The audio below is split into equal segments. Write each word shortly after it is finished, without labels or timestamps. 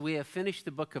We have finished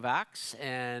the book of Acts,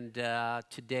 and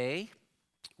today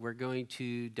we're going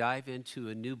to dive into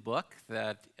a new book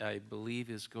that I believe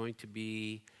is going to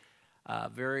be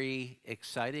very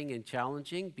exciting and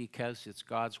challenging because it's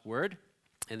God's Word,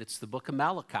 and it's the book of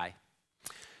Malachi.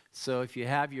 So if you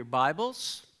have your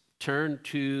Bibles, turn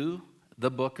to the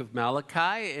book of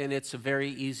Malachi, and it's a very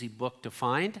easy book to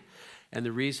find. And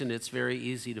the reason it's very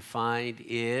easy to find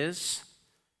is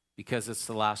because it's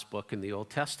the last book in the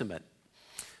Old Testament.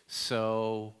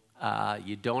 So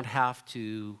you don't have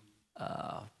to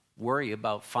worry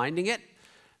about finding it.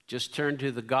 Just turn to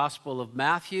the Gospel of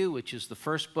Matthew, which is the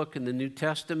first book in the New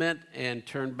Testament, and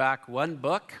turn back one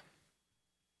book,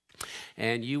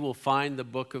 and you will find the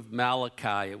book of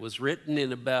Malachi. It was written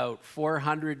in about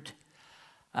 400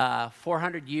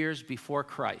 years before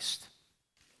Christ.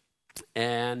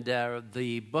 And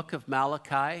the book of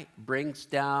Malachi brings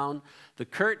down the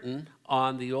curtain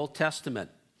on the Old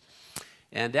Testament.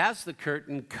 And as the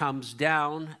curtain comes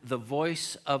down, the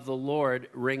voice of the Lord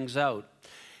rings out.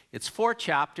 It's 4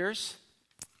 chapters,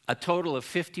 a total of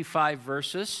 55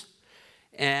 verses.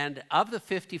 And of the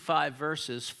 55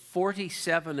 verses,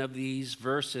 47 of these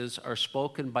verses are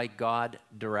spoken by God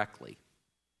directly.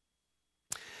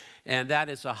 And that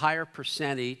is a higher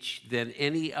percentage than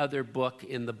any other book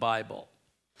in the Bible.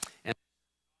 And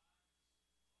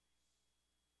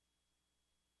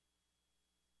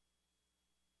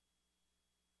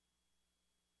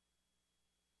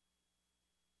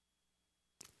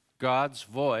God's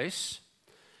voice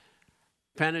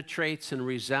penetrates and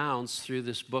resounds through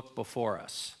this book before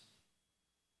us.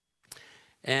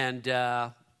 And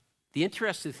the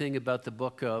interesting thing about the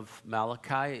book of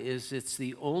Malachi is it's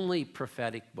the only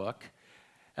prophetic book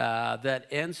that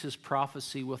ends his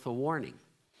prophecy with a warning.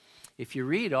 If you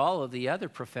read all of the other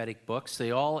prophetic books, they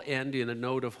all end in a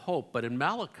note of hope. But in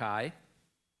Malachi,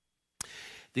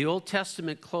 the Old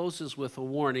Testament closes with a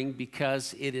warning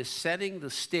because it is setting the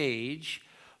stage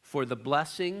for the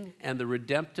blessing and the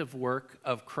redemptive work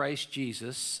of Christ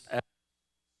Jesus.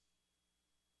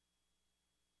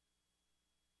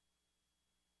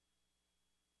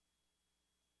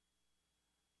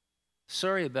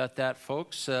 Sorry about that,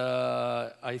 folks.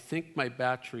 I think my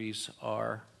batteries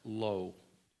are low.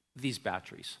 These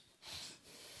batteries.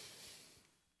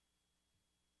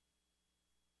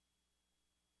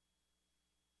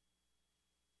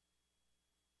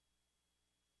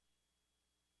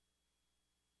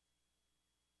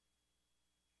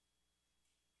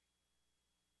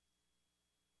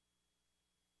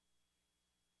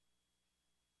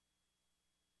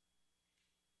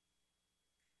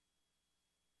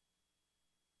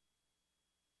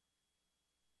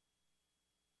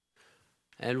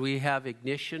 And we have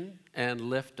ignition and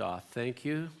liftoff. Thank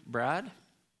you, Brad.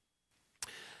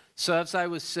 So as I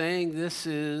was saying, this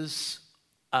is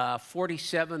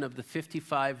 47 of the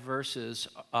 55 verses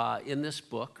in this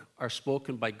book are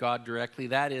spoken by God directly.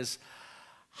 That is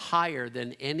higher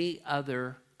than any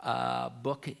other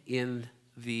book in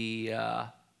the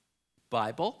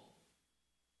Bible.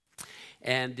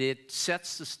 And it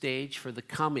sets the stage for the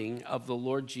coming of the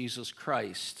Lord Jesus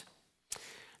Christ.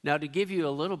 Now, to give you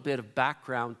a little bit of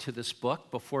background to this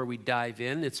book before we dive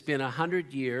in, it's been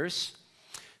 100 years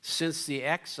since the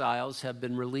exiles have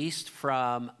been released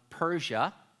from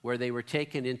Persia, where they were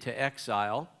taken into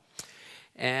exile.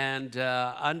 And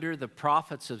under the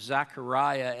prophets of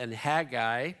Zechariah and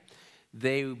Haggai,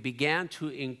 they began to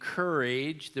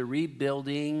encourage the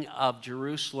rebuilding of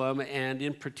Jerusalem, and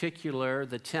in particular,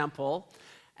 the temple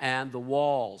and the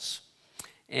walls.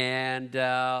 And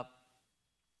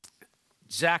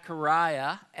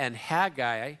Zechariah and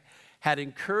Haggai had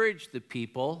encouraged the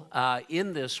people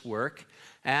in this work,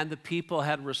 and the people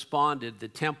had responded. The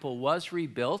temple was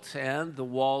rebuilt, and the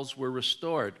walls were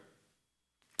restored.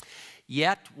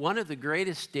 Yet, one of the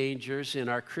greatest dangers in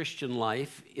our Christian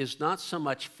life is not so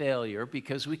much failure,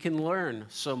 because we can learn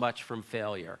so much from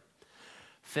failure.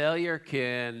 Failure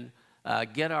can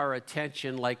get our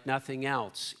attention like nothing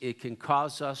else. It can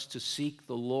cause us to seek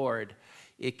the Lord.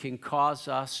 It can cause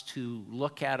us to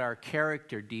look at our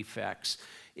character defects.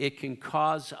 It can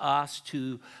cause us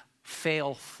to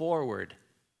fail forward.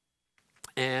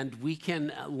 And we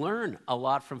can learn a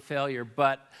lot from failure,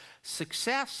 but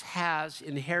success has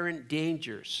inherent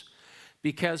dangers,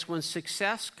 because when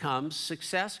success comes,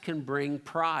 success can bring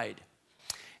pride.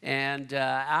 And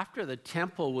after the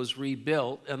temple was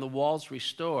rebuilt and the walls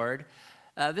restored,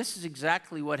 this is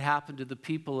exactly what happened to the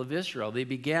people of Israel. They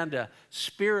began to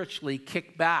spiritually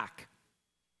kick back.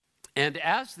 And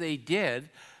as they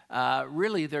did,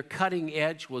 really their cutting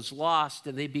edge was lost,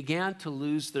 and they began to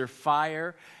lose their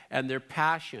fire and their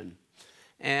passion.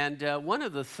 And one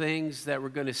of the things that we're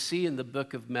going to see in the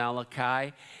book of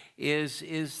Malachi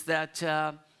is that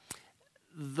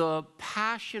the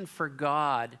passion for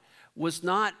God was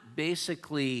not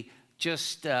basically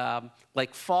just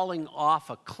like falling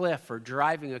off a cliff or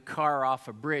driving a car off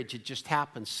a bridge. It just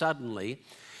happened suddenly.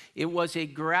 It was a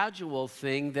gradual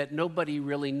thing that nobody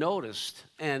really noticed.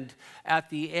 And at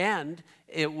the end,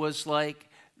 it was like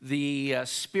the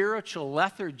spiritual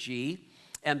lethargy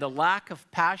and the lack of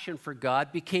passion for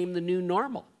God became the new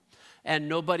normal. And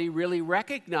nobody really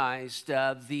recognized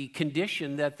the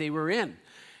condition that they were in.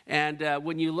 And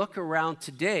when you look around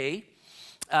today,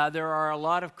 there are a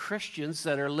lot of Christians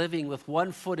that are living with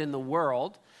one foot in the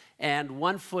world and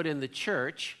one foot in the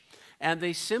church, and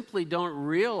they simply don't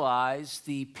realize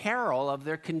the peril of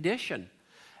their condition.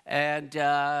 And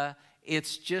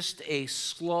it's just a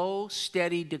slow,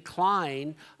 steady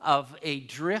decline of a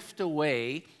drift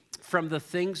away from the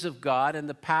things of God and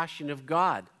the passion of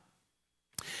God.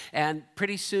 And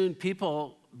pretty soon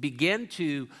people begin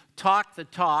to talk the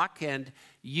talk and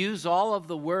use all of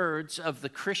the words of the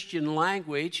Christian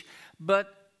language,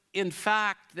 but in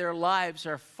fact, their lives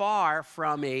are far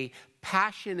from a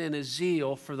passion and a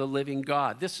zeal for the living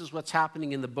God. This is what's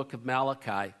happening in the book of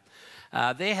Malachi.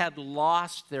 They had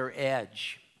lost their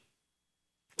edge.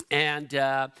 And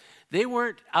they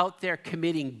weren't out there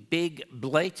committing big,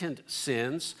 blatant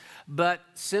sins, but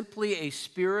simply a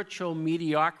spiritual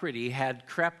mediocrity had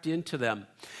crept into them.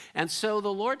 And so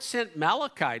the Lord sent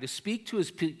Malachi to speak to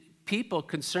his people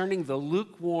concerning the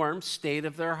lukewarm state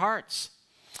of their hearts.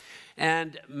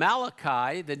 And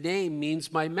Malachi, the name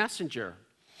means my messenger.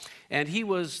 And he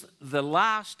was the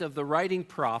last of the writing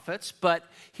prophets, but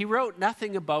he wrote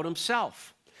nothing about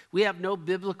himself. We have no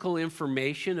biblical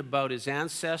information about his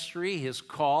ancestry, his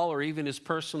call, or even his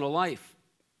personal life.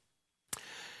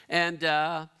 And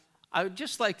I would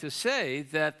just like to say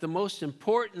that the most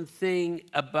important thing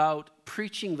about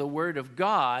preaching the Word of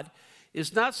God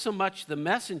is not so much the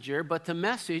messenger, but the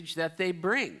message that they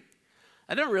bring.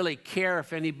 I don't really care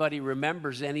if anybody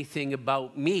remembers anything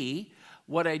about me.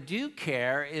 What I do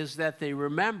care is that they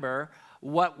remember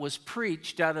what was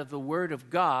preached out of the Word of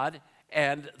God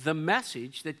and the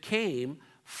message that came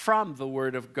from the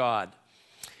Word of God.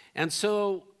 And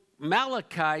so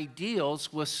Malachi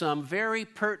deals with some very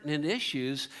pertinent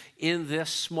issues in this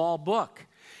small book.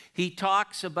 He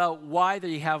talks about why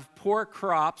they have poor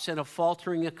crops and a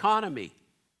faltering economy.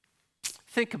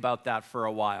 Think about that for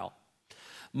a while.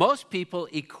 Most people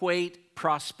equate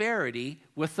prosperity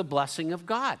with the blessing of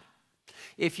God.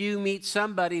 If you meet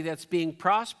somebody that's being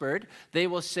prospered, they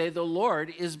will say, "The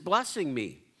Lord is blessing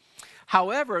me."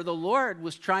 However, the Lord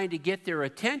was trying to get their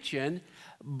attention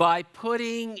by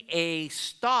putting a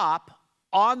stop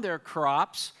on their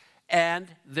crops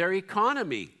and their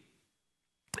economy.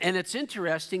 And it's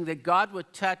interesting that God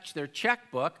would touch their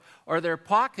checkbook or their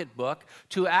pocketbook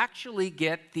to actually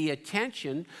get the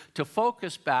attention to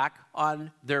focus back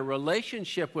on their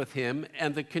relationship with Him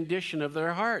and the condition of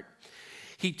their heart.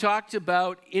 He talked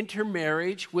about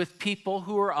intermarriage with people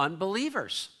who are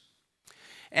unbelievers.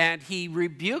 And he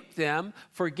rebuked them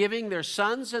for giving their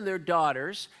sons and their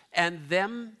daughters and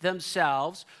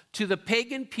themselves to the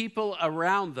pagan people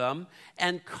around them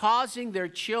and causing their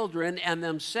children and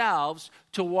themselves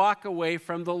to walk away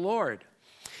from the Lord.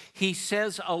 He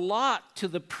says a lot to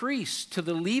the priests, to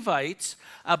the Levites,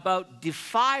 about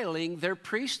defiling their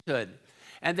priesthood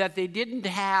and that they didn't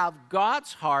have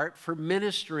God's heart for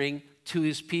ministering to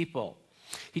his people.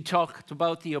 He's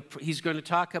going to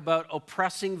talk about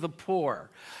oppressing the poor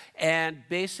and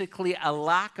basically a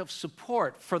lack of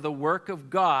support for the work of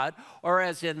God, or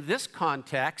as in this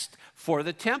context, for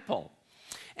the temple.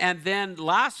 And then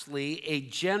lastly, a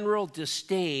general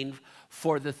disdain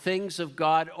for the things of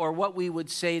God, or what we would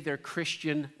say their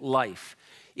Christian life.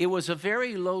 It was a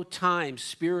very low time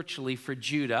spiritually for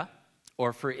Judah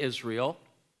or for Israel,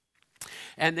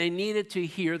 and they needed to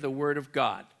hear the word of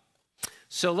God.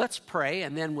 So let's pray,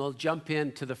 and then we'll jump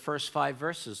into the first 5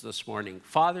 verses this morning.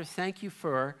 Father, thank you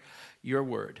for your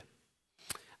word.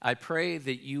 I pray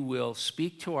that you will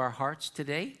speak to our hearts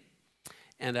today,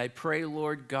 and I pray,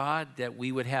 Lord God, that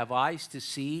we would have eyes to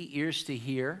see, ears to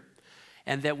hear,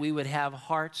 and that we would have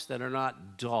hearts that are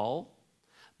not dull,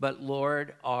 but,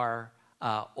 Lord, are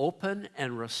open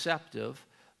and receptive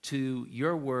to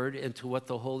your word and to what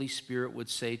the Holy Spirit would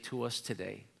say to us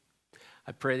today.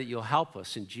 I pray that you'll help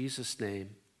us. In Jesus'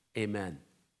 name, amen.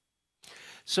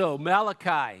 So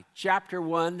Malachi chapter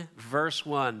 1, verse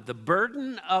 1, the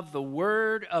burden of the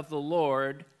word of the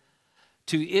Lord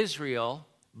to Israel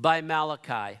by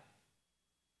Malachi.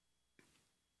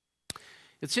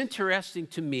 It's interesting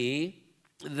to me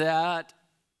that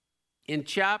in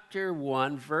chapter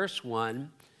 1, verse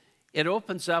 1, it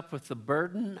opens up with the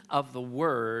burden of the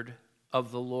word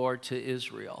of the Lord to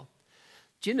Israel.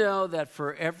 Do you know that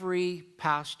for every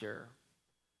pastor,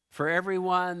 for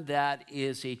everyone that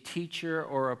is a teacher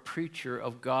or a preacher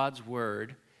of God's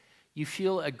word, you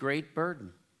feel a great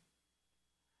burden.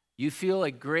 You feel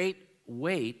a great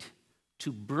weight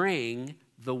to bring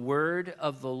the word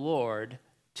of the Lord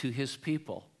to his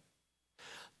people.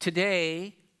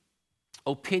 Today,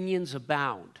 opinions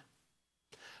abound.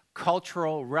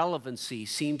 Cultural relevancy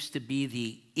seems to be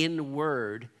the in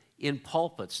word in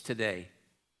pulpits today.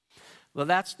 Well,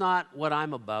 that's not what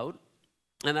I'm about,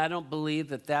 and I don't believe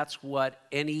that that's what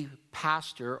any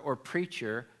pastor or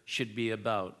preacher should be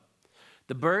about.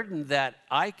 The burden that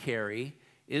I carry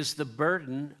is the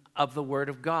burden of the Word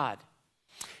of God.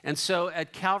 And so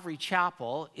at Calvary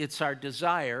Chapel, it's our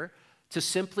desire to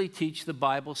simply teach the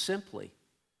Bible simply.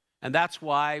 And that's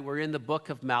why we're in the book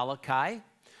of Malachi.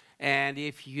 And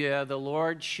if the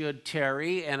Lord should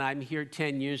tarry, and I'm here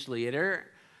 10 years later,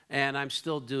 and I'm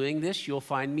still doing this, you'll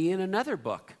find me in another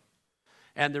book.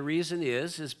 And the reason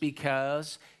is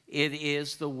because it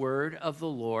is the word of the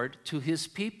Lord to his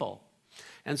people.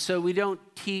 And so we don't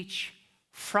teach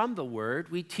from the word,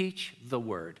 we teach the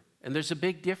word. And there's a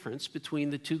big difference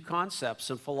between the two concepts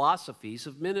and philosophies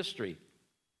of ministry.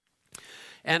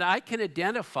 And I can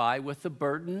identify with the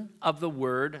burden of the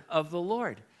word of the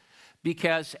Lord.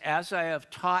 Because as I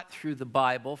have taught through the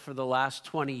Bible for the last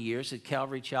 20 years at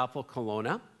Calvary Chapel,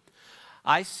 Kelowna,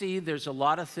 I see there's a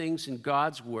lot of things in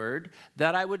God's word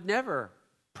that I would never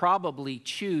probably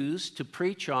choose to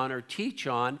preach on or teach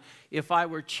on if I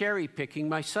were cherry-picking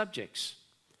my subjects.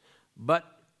 But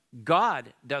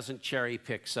God doesn't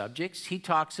cherry-pick subjects. He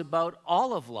talks about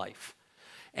all of life.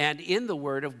 And in the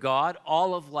Word of God,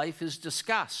 all of life is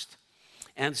discussed.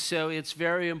 And so it's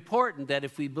very important that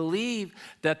if we believe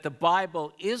that the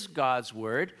Bible is God's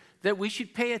Word, that we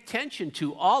should pay attention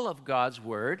to all of God's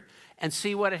Word and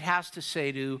see what it has to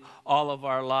say to all of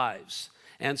our lives.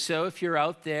 And so if you're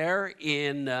out there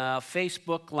in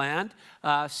Facebook land,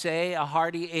 say a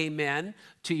hearty amen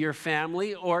to your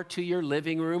family or to your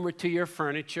living room or to your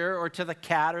furniture or to the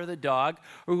cat or the dog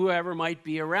or whoever might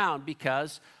be around,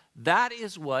 because that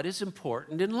is what is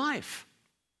important in life.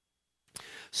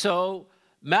 So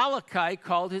Malachi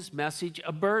called his message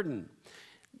a burden.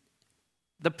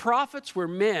 The prophets were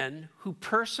men who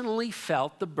personally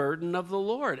felt the burden of the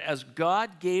Lord as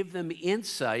God gave them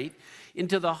insight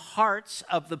into the hearts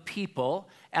of the people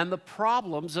and the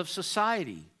problems of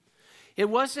society. It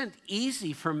wasn't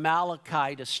easy for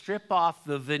Malachi to strip off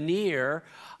the veneer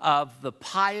of the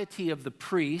piety of the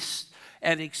priests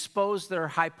and expose their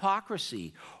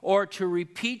hypocrisy, or to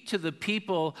repeat to the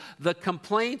people the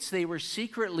complaints they were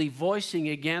secretly voicing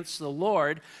against the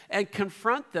Lord and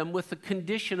confront them with the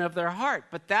condition of their heart.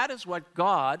 But that is what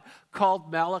God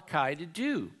called Malachi to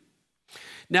do.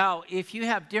 Now, if you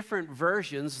have different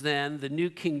versions than the New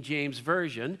King James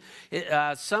Version,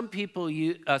 some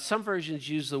versions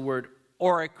use the word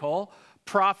oracle,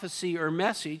 prophecy, or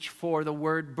message for the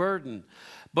word burden.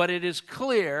 But it is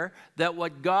clear that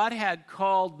what God had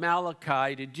called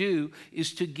Malachi to do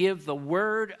is to give the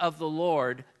word of the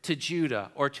Lord to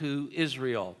Judah or to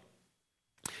Israel.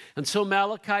 And so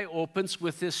Malachi opens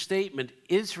with this statement,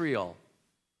 Israel,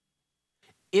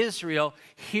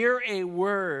 hear a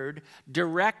word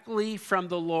directly from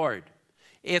the Lord.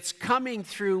 It's coming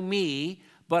through me,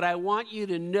 but I want you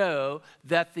to know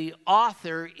that the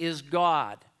author is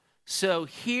God. So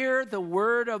hear the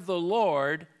word of the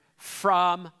Lord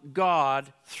from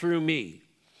God through me.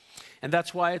 And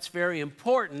that's why it's very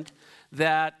important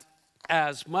that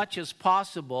as much as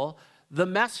possible, the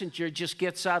messenger just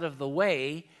gets out of the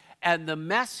way and the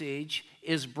message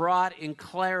is brought in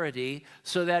clarity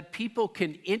so that people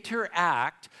can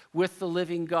interact with the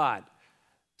living God.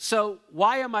 So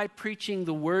why am I preaching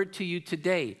the word to you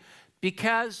today?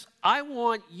 Because I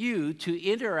want you to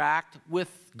interact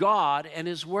with God and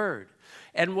his word.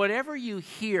 And whatever you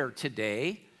hear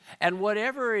today, and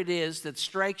whatever it is that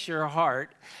strikes your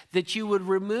heart, that you would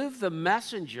remove the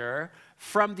messenger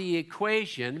from the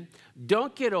equation.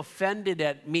 Don't get offended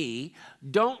at me.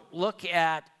 Don't look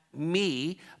at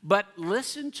me, but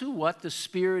listen to what the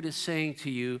Spirit is saying to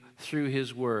you through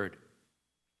his word.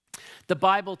 The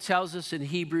Bible tells us in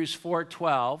Hebrews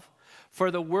 4:12,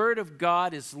 for the word of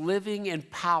God is living and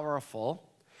powerful,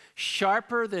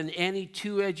 sharper than any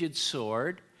two-edged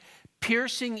sword,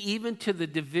 piercing even to the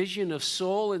division of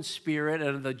soul and spirit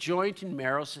and of the joint and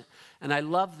marrow. And I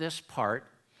love this part.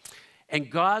 And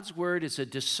God's word is a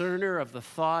discerner of the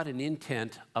thought and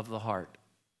intent of the heart.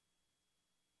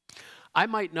 I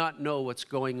might not know what's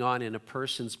going on in a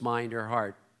person's mind or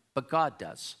heart, but God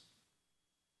does.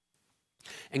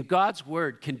 And God's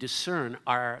word can discern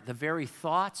the very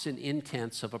thoughts and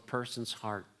intents of a person's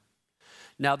heart.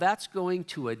 Now, that's going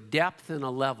to a depth and a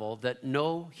level that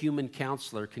no human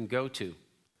counselor can go to.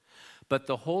 But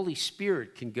the Holy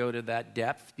Spirit can go to that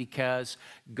depth because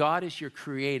God is your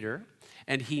creator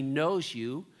and he knows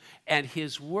you, and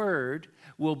his word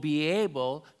will be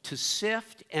able to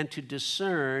sift and to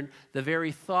discern the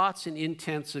very thoughts and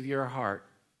intents of your heart.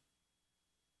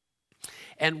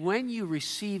 And when you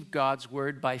receive God's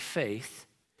word by faith,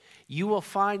 you will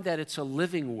find that it's a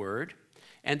living word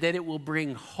and that it will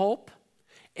bring hope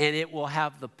and it will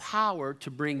have the power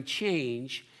to bring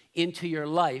change into your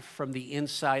life from the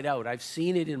inside out. I've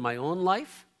seen it in my own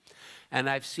life, and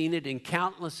I've seen it in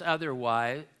countless other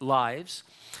lives,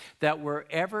 that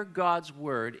wherever God's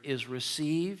word is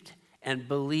received and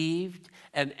believed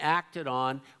and acted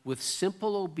on with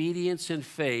simple obedience and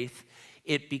faith,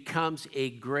 it becomes a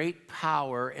great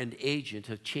power and agent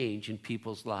of change in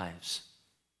people's lives.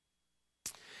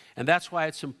 And that's why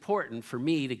it's important for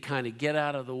me to kind of get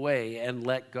out of the way and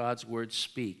let God's word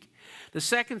speak. The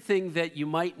second thing that you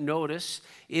might notice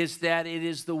is that it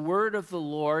is the word of the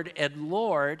Lord, and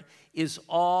Lord is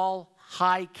all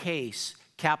high case,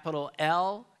 capital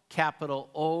L, capital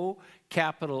O,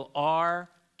 capital R,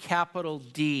 capital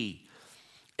D.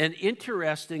 And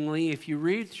interestingly, if you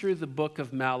read through the book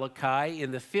of Malachi,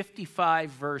 in the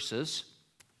 55 verses,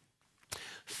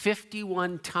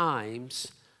 51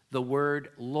 times the word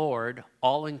Lord,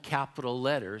 all in capital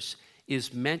letters,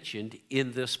 is mentioned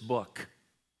in this book.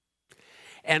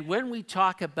 And when we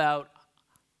talk about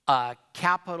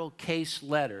capital case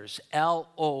letters,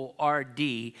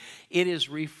 L-O-R-D, it is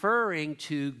referring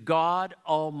to God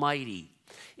Almighty.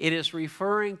 It is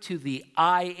referring to the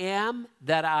I am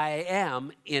that I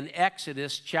am in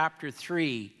Exodus chapter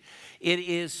 3. It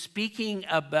is speaking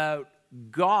about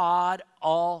God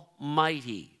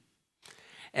Almighty.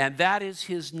 And that is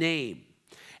his name.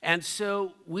 And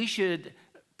so we should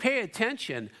pay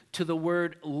attention to the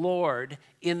word Lord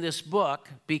in this book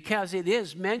because it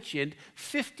is mentioned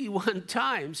 51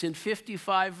 times in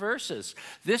 55 verses.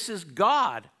 This is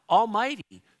God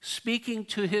Almighty speaking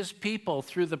to his people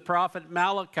through the prophet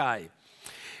Malachi.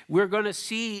 We're going to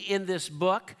see in this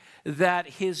book that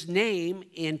his name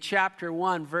in chapter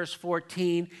 1, verse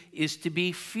 14, is to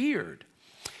be feared.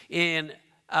 In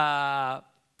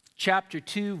chapter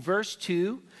 2, verse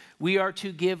 2, we are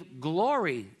to give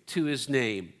glory to his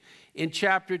name. In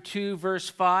chapter 2, verse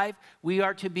 5, we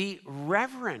are to be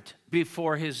reverent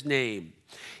before his name.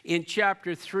 In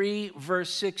chapter 3, verse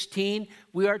 16,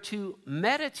 we are to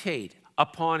meditate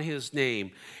upon his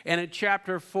name. And in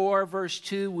chapter 4, verse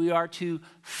 2, we are to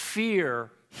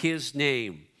fear his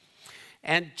name.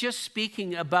 And just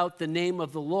speaking about the name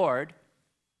of the Lord,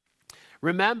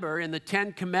 remember in the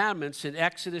 10 Commandments in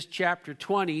Exodus chapter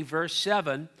 20, verse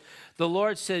 7, the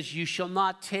Lord says, "You shall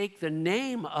not take the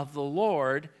name of the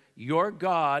Lord your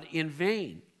God in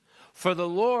vain, for the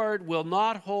Lord will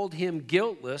not hold him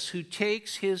guiltless who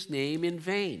takes his name in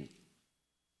vain."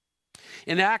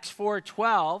 In Acts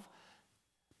 4:12,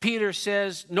 Peter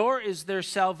says, "Nor is there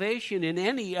salvation in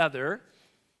any other,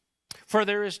 for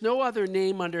there is no other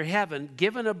name under heaven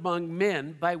given among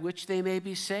men by which they may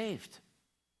be saved."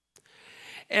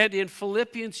 And in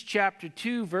Philippians chapter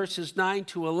 2, verses 9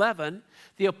 to 11,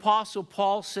 the Apostle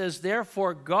Paul says,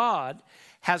 "Therefore God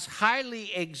has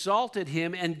highly exalted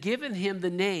him and given him the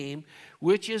name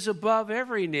which is above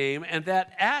every name, and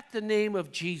that at the name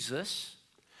of Jesus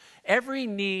every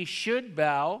knee should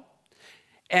bow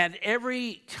and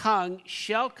every tongue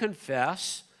shall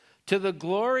confess to the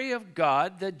glory of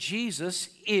God that Jesus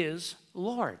is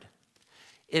Lord."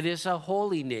 It is a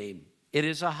holy name. It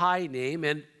is a high name.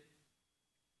 And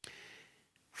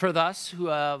for us who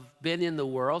have been in the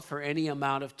world for any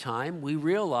amount of time, we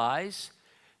realize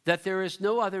that there is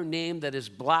no other name that is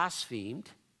blasphemed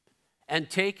and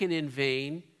taken in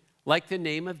vain like the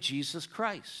name of Jesus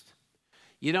Christ.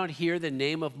 You don't hear the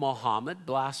name of Muhammad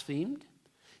blasphemed.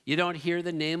 You don't hear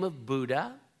the name of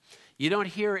Buddha. You don't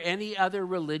hear any other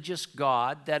religious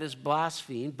god that is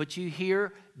blasphemed, but you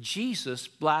hear Jesus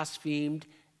blasphemed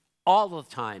all the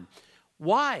time.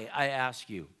 Why, I ask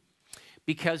you?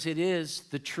 Because it is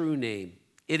the true name.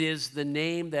 It is the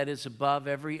name that is above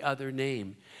every other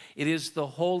name. It is the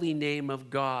holy name of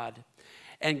God.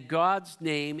 And God's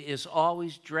name is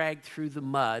always dragged through the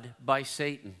mud by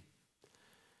Satan.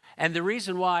 And the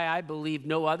reason why I believe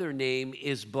no other name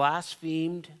is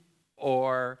blasphemed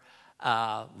or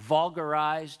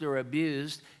vulgarized or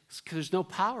abused is because there's no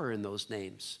power in those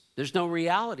names. There's no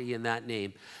reality in that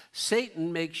name.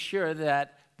 Satan makes sure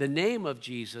that the name of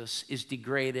Jesus is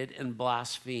degraded and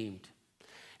blasphemed.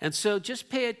 And so just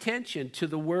pay attention to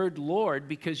the word Lord,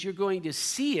 because you're going to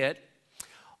see it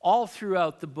all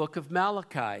throughout the book of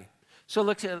Malachi. So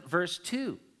look at verse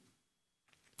 2.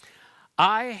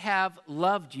 I have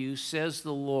loved you, says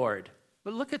the Lord.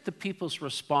 But look at the people's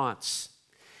response.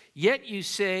 Yet you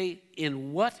say,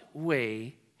 in what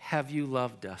way have you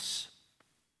loved us?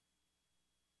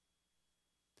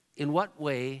 In what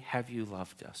way have you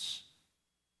loved us?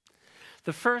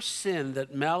 The first sin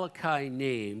that Malachi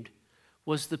named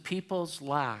was the people's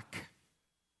lack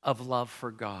of love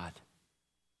for God.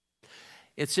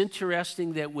 It's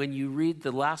interesting that when you read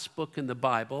the last book in the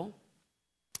Bible,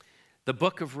 the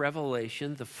book of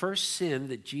Revelation, the first sin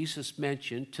that Jesus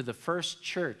mentioned to the first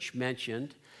church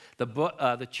mentioned,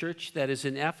 the church that is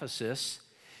in Ephesus,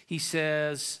 he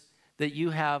says that you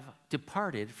have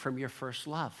departed from your first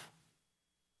love.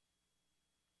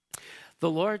 The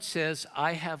Lord says,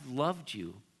 I have loved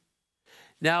you.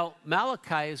 Now,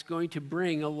 Malachi is going to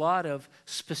bring a lot of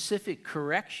specific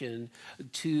correction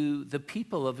to the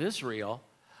people of Israel,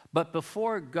 but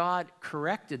before God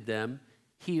corrected them,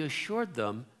 he assured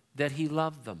them that he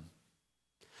loved them.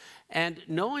 And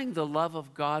knowing the love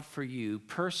of God for you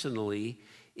personally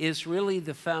is really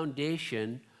the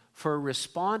foundation for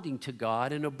responding to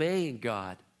God and obeying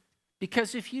God.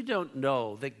 Because if you don't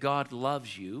know that God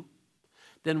loves you,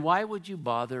 then why would you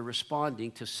bother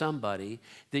responding to somebody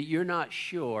that you're not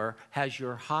sure has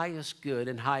your highest good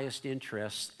and highest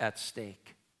interests at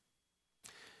stake?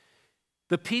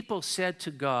 The people said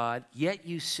to God, yet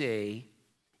you say,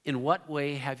 in what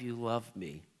way have you loved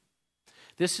me?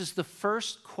 This is the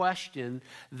first question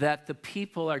that the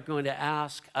people are going to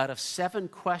ask out of 7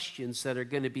 questions that are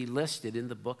going to be listed in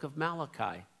the book of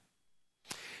Malachi.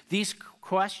 These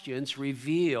questions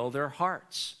reveal their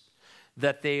hearts,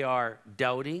 that they are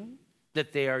doubting,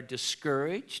 that they are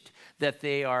discouraged, that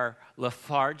they are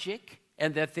lethargic,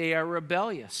 and that they are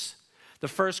rebellious. The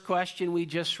first question we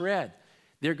just read,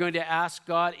 they're going to ask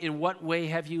God, in what way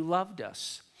have you loved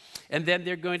us? And then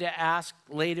they're going to ask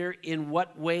later, in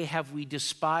what way have we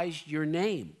despised your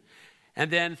name?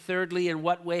 And then thirdly, in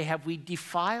what way have we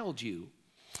defiled you?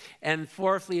 And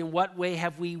fourthly, in what way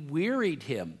have we wearied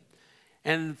him?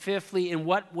 And fifthly, in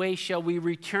what way shall we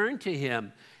return to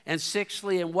him? And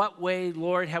sixthly, in what way,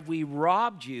 Lord, have we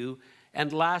robbed you?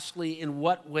 And lastly, in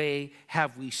what way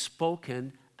have we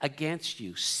spoken against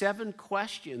you? 7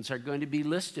 questions are going to be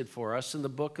listed for us in the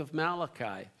book of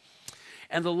Malachi.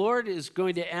 And the Lord is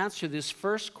going to answer this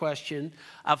first question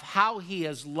of how he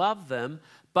has loved them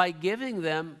by giving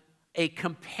them a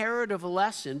comparative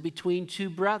lesson between 2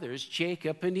 brothers,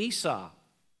 Jacob and Esau.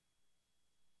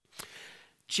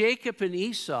 Jacob and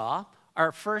Esau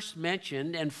are first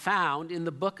mentioned and found in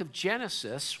the book of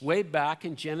Genesis, way back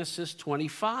in Genesis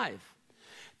 25.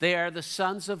 They are the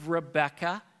sons of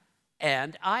Rebekah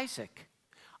and Isaac.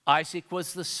 Isaac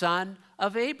was the son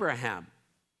of Abraham.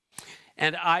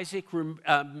 And Isaac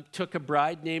took a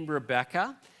bride named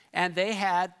Rebekah, and they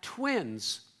had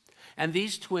twins. And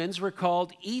these twins were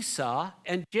called Esau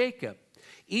and Jacob.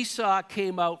 Esau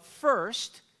came out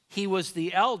first. He was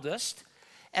the eldest.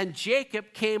 And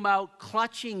Jacob came out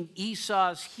clutching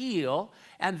Esau's heel,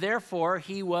 and therefore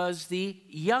he was the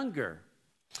younger.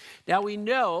 Now we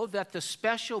know that the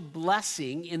special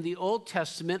blessing in the Old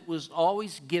Testament was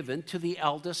always given to the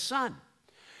eldest son.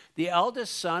 The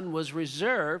eldest son was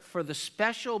reserved for the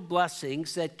special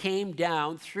blessings that came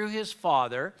down through his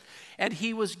father, and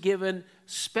he was given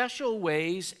special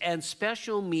ways and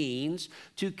special means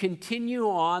to continue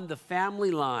on the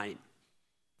family line.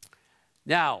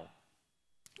 Now,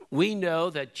 we know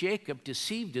that Jacob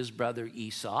deceived his brother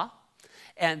Esau,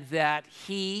 and that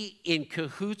he, in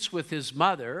cahoots with his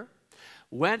mother,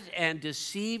 went and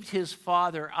deceived his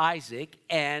father Isaac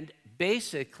and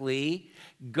basically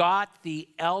got the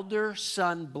elder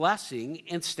son blessing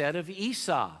instead of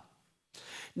Esau.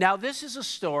 Now, this is a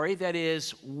story that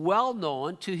is well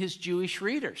known to his Jewish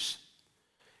readers.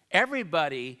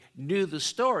 Everybody knew the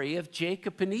story of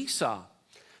Jacob and Esau.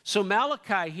 So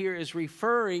Malachi here is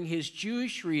referring his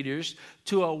Jewish readers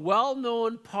to a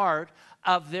well-known part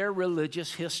of their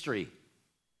religious history.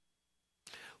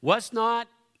 Was not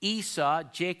Esau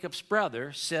Jacob's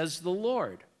brother, says the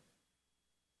Lord?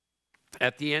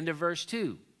 At the end of verse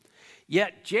 2.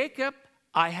 Yet Jacob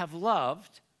I have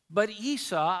loved, but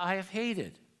Esau I have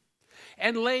hated,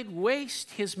 and laid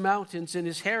waste his mountains and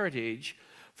his heritage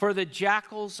for the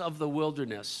jackals of the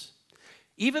wilderness.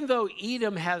 Even though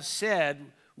Edom has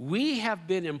said, we have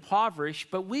been impoverished,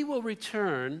 but we will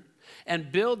return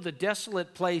and build the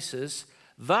desolate places.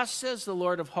 Thus says the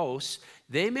Lord of hosts,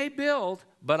 they may build,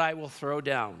 but I will throw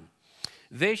down.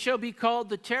 They shall be called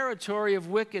the territory of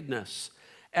wickedness,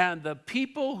 and the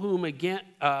people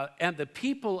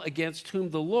against whom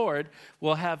the Lord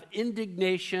will have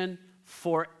indignation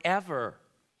forever.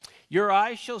 Your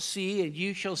eyes shall see, and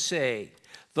you shall say,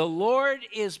 the Lord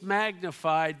is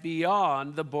magnified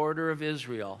beyond the border of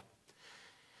Israel.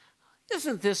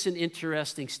 Isn't this an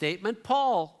interesting statement?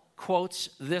 Paul quotes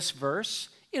this verse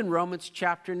in Romans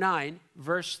chapter 9,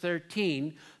 verse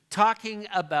 13, talking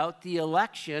about the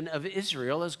election of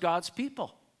Israel as God's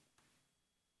people.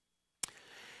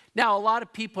 Now, a lot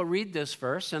of people read this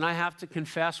verse, and I have to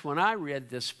confess, when I read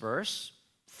this verse,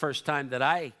 first time that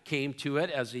I came to it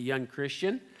as a young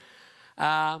Christian,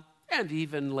 and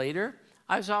even later,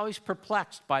 I was always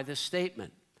perplexed by this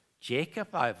statement.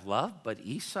 Jacob I've loved, but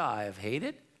Esau I have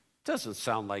hated. Doesn't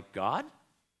sound like God.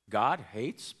 God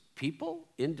hates people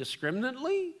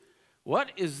indiscriminately?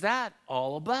 What is that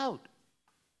all about?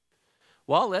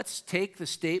 Well, let's take the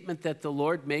statement that the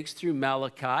Lord makes through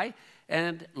Malachi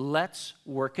and let's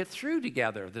work it through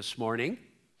together this morning.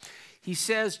 He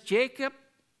says, Jacob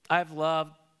I've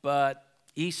loved, but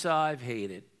Esau I've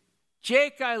hated.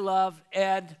 Jake I love,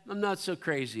 Ed I'm not so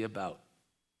crazy about.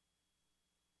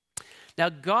 Now,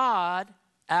 God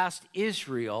asked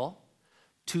Israel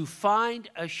to find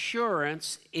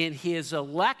assurance in his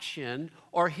election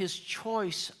or his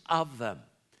choice of them.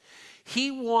 He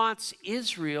wants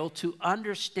Israel to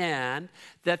understand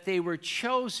that they were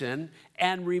chosen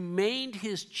and remained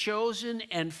his chosen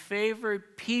and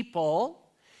favored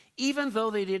people, even though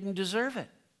they didn't deserve it.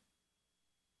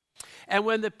 And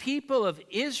when the people of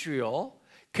Israel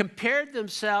compared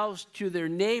themselves to their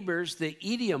neighbors, the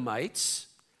Edomites,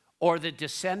 or the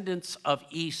descendants of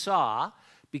Esau,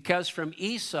 because from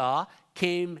Esau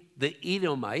came the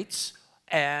Edomites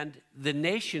and the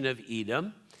nation of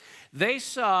Edom, they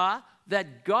saw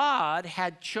that God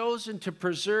had chosen to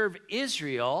preserve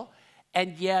Israel,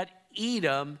 and yet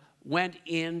Edom went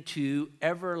into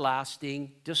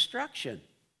everlasting destruction.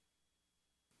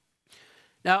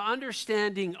 Now,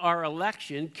 understanding our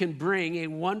election can bring a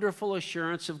wonderful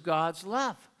assurance of God's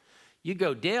love. You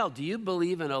go, Dale, do you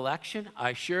believe in election?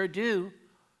 I sure do.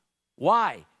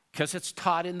 Why? Because it's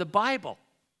taught in the Bible.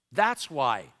 That's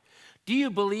why. Do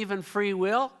you believe in free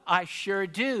will? I sure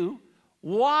do.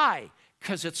 Why?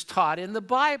 Because it's taught in the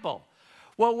Bible.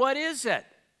 Well, what is it?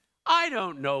 I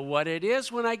don't know what it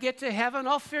is. When I get to heaven,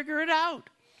 I'll figure it out.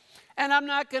 And I'm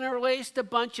not going to waste a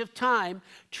bunch of time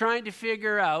trying to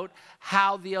figure out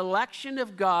how the election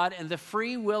of God and the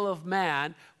free will of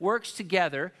man works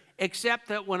together, except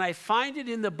that when I find it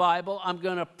in the Bible, I'm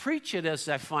going to preach it as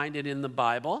I find it in the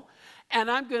Bible,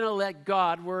 and I'm going to let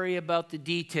God worry about the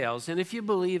details. And if you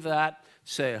believe that,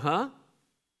 say, huh?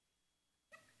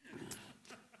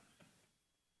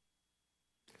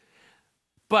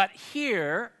 But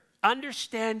here,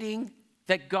 understanding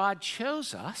that God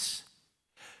chose us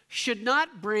should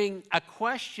not bring a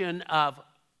question of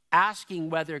asking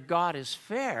whether God is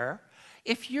fair.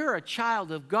 If you're a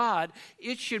child of God,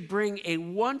 it should bring a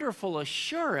wonderful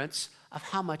assurance of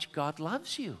how much God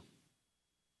loves you.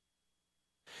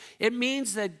 It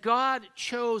means that God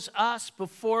chose us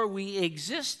before we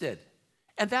existed.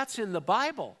 And that's in the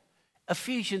Bible,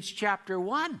 Ephesians chapter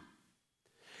 1.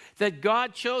 That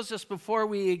God chose us before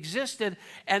we existed,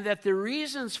 and that the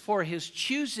reasons for his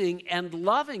choosing and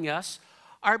loving us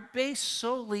are based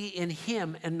solely in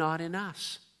him and not in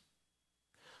us.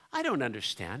 I don't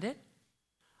understand it.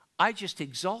 I just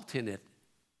exult in it,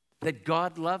 that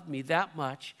God loved me that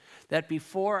much that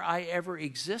before I ever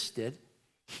existed,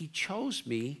 he chose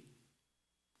me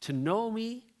to know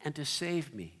me and to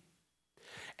save me.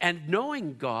 And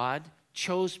knowing God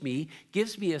chose me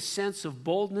gives me a sense of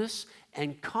boldness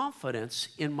and confidence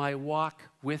in my walk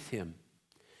with him.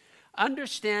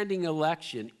 Understanding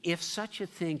election, if such a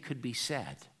thing could be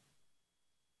said,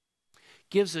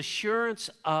 gives assurance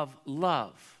of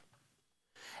love.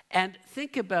 And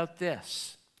think about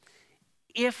this.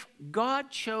 If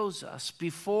God chose us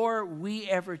before we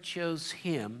ever chose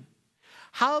him,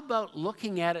 how about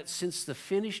looking at it since the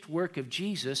finished work of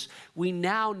Jesus, we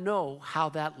now know how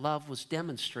that love was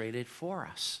demonstrated for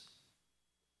us.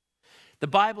 The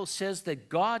Bible says that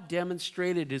God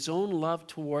demonstrated his own love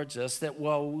towards us, that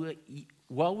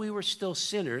while we were still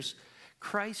sinners,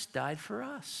 Christ died for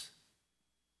us.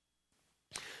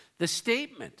 The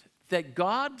statement that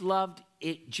God loved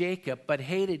Jacob but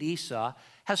hated Esau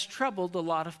has troubled a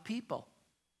lot of people.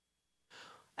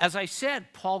 As I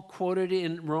said, Paul quoted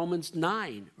in Romans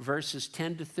 9, verses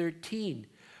 10 to 13,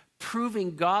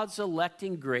 proving God's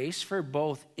electing grace for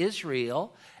both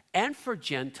Israel and for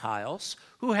Gentiles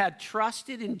who had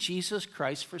trusted in Jesus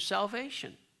Christ for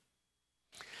salvation.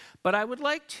 But I would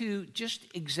like to just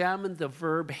examine the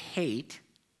verb hate,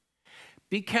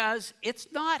 because it's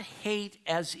not hate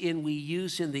as in we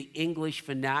use in the English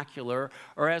vernacular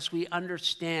or as we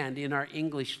understand in our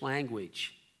English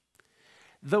language.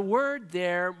 The word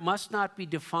there must not be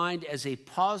defined as a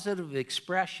positive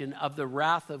expression of the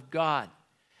wrath of God.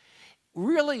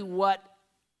 Really what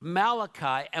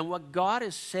Malachi and what God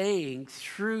is saying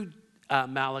through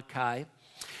Malachi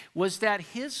was that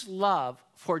his love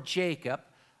for Jacob,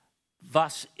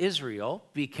 thus Israel,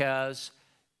 because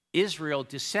Israel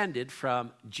descended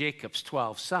from Jacob's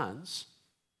 12 sons,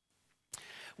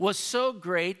 was so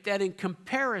great that in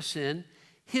comparison,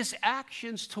 his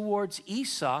actions towards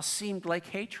Esau seemed like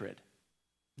hatred.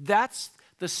 That's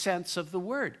the sense of the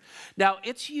word. Now,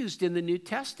 it's used in the New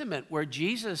Testament where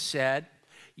Jesus said,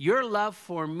 your love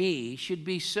for me should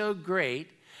be so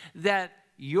great that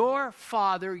your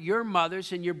father, your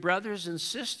mothers, and your brothers and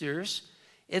sisters,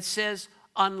 it says,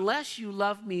 unless you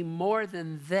love me more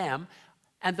than them,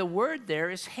 and the word there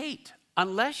is hate.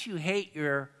 Unless you hate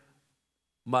your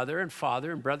mother and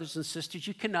father and brothers and sisters,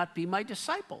 you cannot be my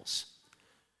disciples.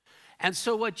 And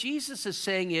so what Jesus is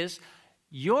saying is,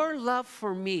 your love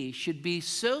for me should be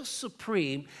so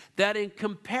supreme that in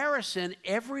comparison,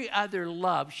 every other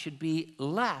love should be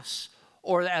less,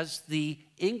 or as the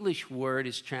English word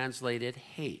is translated,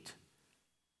 hate.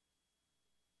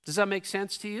 Does that make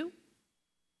sense to you?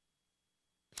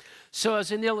 So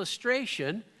as an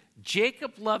illustration,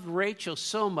 Jacob loved Rachel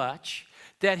so much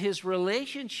that his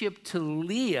relationship to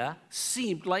Leah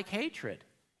seemed like hatred.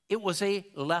 It was a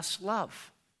less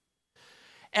love.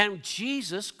 And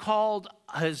Jesus called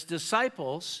his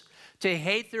disciples to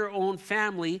hate their own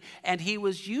family, and he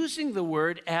was using the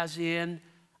word as in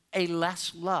a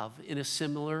less love in a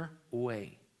similar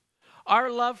way. Our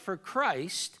love for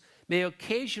Christ may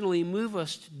occasionally move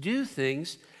us to do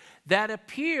things that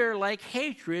appear like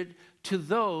hatred to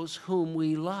those whom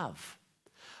we love.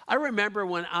 I remember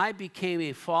when I became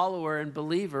a follower and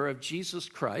believer of Jesus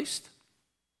Christ,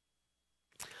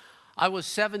 I was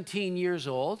 17 years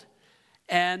old,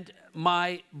 and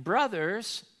my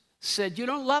brothers said, you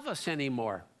don't love us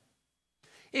anymore.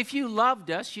 If you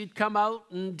loved us, you'd come out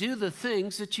and do the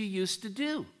things that you used to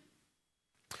do.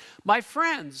 My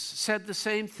friends said the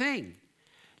same thing.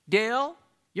 Dale,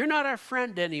 you're not our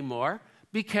friend anymore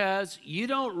because you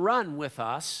don't run with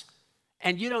us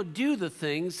and you don't do the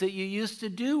things that you used to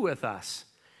do with us.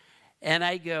 And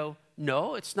I go,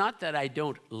 no, it's not that I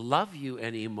don't love you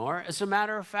anymore. As a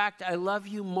matter of fact, I love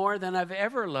you more than I've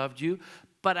ever loved you,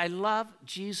 but I love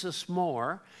Jesus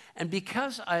more. And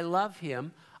because I love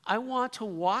him, I want to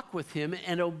walk with him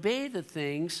and obey the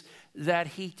things that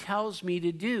he tells me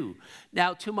to do.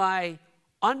 Now, to my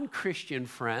unchristian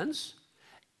friends,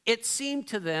 it seemed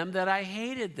to them that I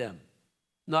hated them.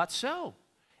 Not so.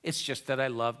 It's just that I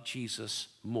love Jesus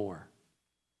more.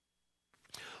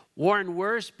 Warren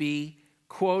Wiersbe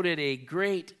quoted a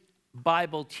great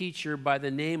Bible teacher by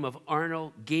the name of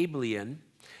Arnold Gablian,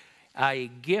 a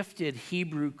gifted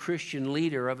Hebrew Christian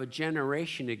leader of a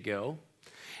generation ago.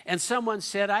 And someone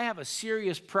said, I have a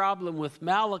serious problem with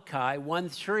Malachi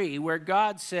 1:3, where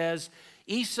God says,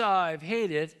 Esau I've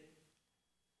hated.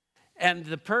 And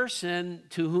the person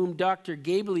to whom Dr.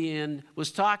 Gablian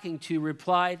was talking to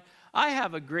replied, I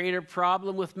have a greater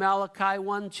problem with Malachi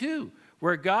 1:2,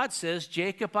 where God says,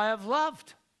 Jacob I have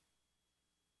loved.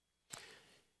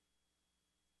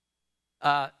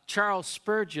 Charles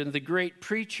Spurgeon, the great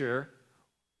preacher,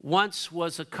 once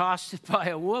was accosted by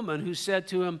a woman who said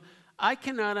to him, I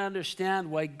cannot understand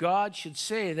why God should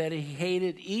say that he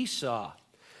hated Esau.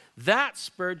 That,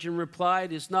 Spurgeon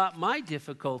replied, is not my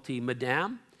difficulty,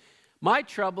 madame. My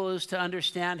trouble is to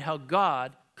understand how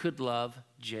God could love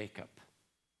Jacob.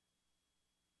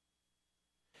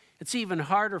 It's even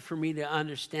harder for me to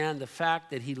understand the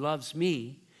fact that he loves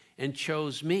me and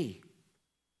chose me.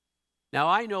 Now,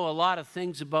 I know a lot of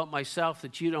things about myself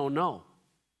that you don't know.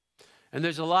 And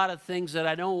there's a lot of things that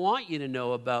I don't want you to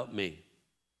know about me.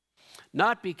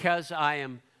 Not because I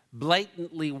am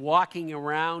blatantly walking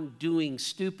around doing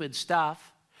stupid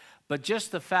stuff, but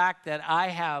just the fact that I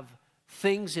have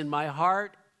things in my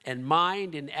heart and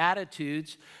mind and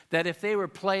attitudes that if they were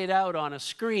played out on a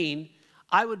screen,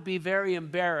 I would be very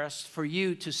embarrassed for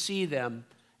you to see them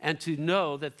and to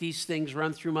know that these things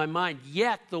run through my mind.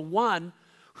 Yet the one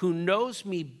who knows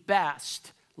me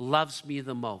best loves me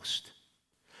the most.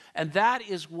 And that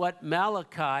is what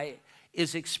Malachi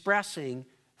is expressing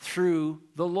through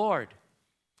the Lord.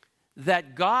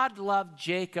 That God loved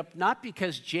Jacob not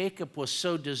because Jacob was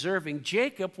so deserving.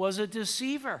 Jacob was a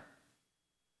deceiver.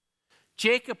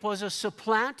 Jacob was a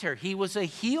supplanter. He was a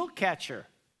heel catcher.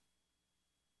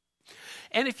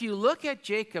 And if you look at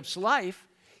Jacob's life,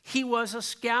 he was a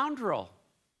scoundrel.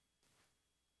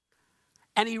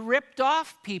 And he ripped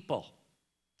off people.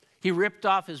 He ripped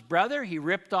off his brother. He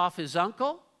ripped off his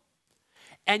uncle.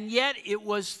 And yet it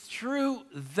was through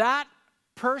that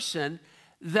person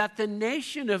that the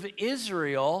nation of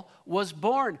Israel was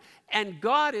born. And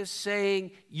God is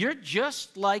saying, you're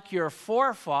just like your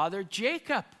forefather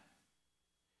Jacob.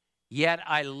 Yet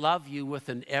I love you with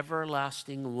an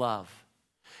everlasting love.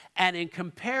 And in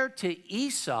compared to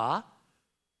Esau,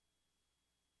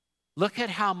 look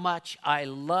at how much I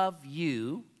love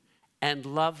you and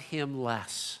love him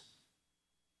less.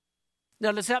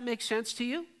 Now, does that make sense to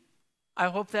you? I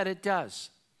hope that it does.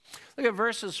 Look at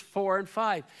verses 4 and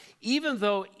 5. Even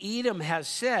though Edom has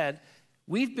said,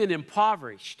 we've been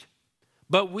impoverished,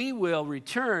 but we will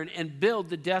return and build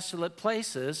the desolate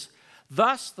places.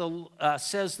 Thus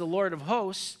says the Lord of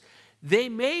hosts, they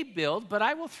may build, but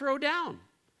I will throw down.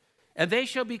 And they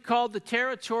shall be called the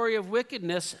territory of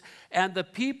wickedness, and the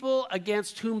people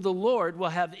against whom the Lord will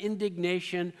have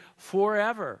indignation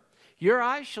forever. Your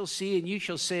eyes shall see, and you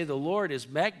shall say, the Lord is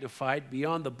magnified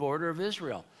beyond the border of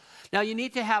Israel. Now, you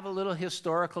need to have a little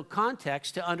historical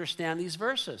context to understand these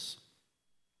verses.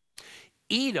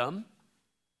 Edom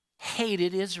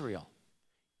hated Israel,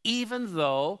 even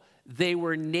though they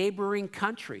were neighboring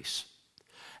countries.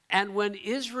 And when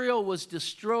Israel was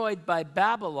destroyed by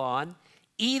Babylon,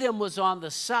 Edom was on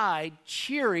the side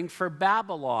cheering for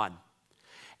Babylon.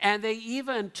 And they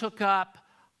even took up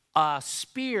a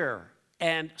spear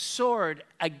and sword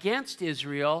against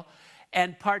Israel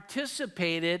and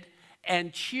participated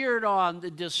and cheered on the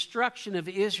destruction of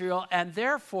Israel, and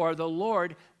therefore the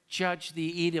Lord judged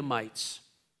the Edomites.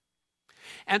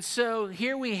 And so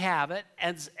here we have it,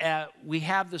 and we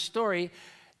have the story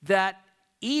that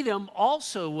Edom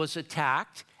also was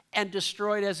attacked and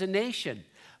destroyed as a nation.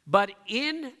 But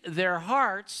in their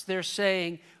hearts, they're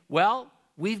saying, well,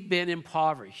 we've been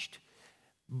impoverished.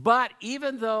 But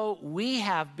even though we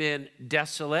have been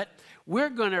desolate, we're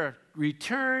going to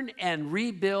return and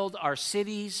rebuild our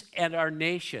cities and our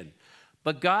nation.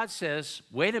 But God says,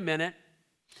 wait a minute,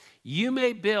 you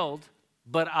may build,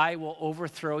 but I will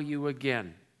overthrow you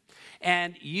again.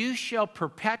 And you shall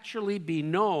perpetually be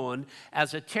known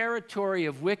as a territory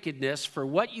of wickedness for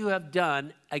what you have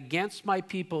done against my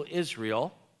people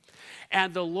Israel.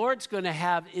 And the Lord's going to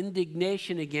have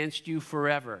indignation against you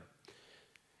forever.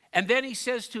 And then he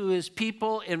says to his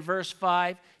people in verse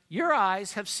 5, your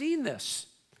eyes have seen this.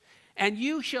 And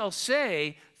you shall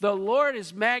say, the Lord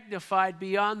is magnified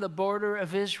beyond the border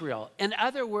of Israel. In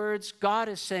other words, God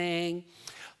is saying,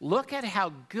 look at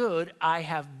how good I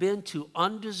have been to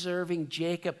undeserving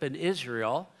Jacob and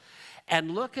Israel.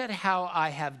 And look at how I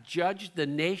have judged the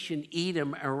nation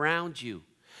Edom around you.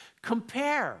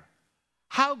 Compare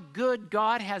how good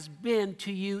God has been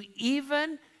to you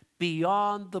even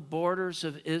beyond the borders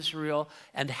of Israel,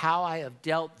 and how I have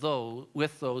dealt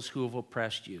with those who have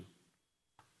oppressed you.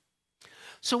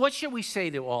 So what should we say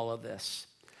to all of this?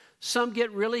 Some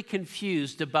get really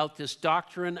confused about this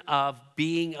doctrine of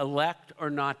being elect or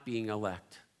not being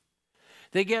elect.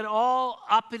 They get all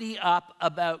uppity up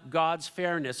about God's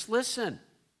fairness. Listen,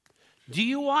 do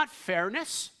you want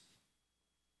fairness?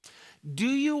 Do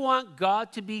you want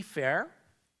God to be fair?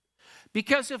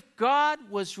 Because if God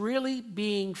was really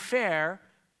being fair,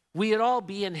 we'd all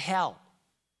be in hell.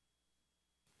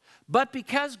 But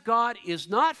because God is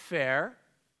not fair,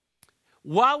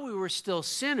 while we were still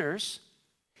sinners,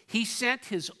 he sent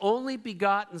his only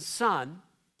begotten Son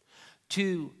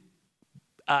to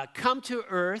come to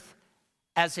earth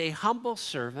as a humble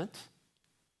servant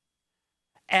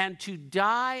and to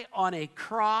die on a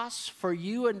cross for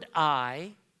you and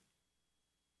I,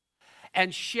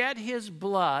 and shed his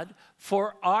blood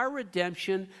for our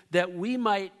redemption, that we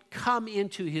might come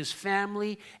into his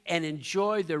family and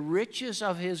enjoy the riches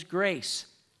of his grace.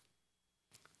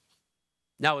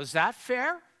 Now, is that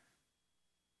fair?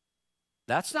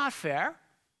 That's not fair.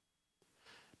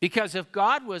 Because if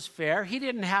God was fair, he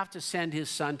didn't have to send his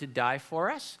Son to die for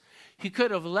us. He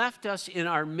could have left us in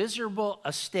our miserable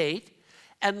estate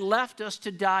and left us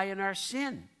to die in our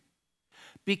sin.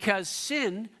 Because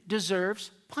sin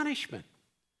deserves punishment.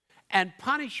 And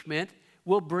punishment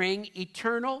will bring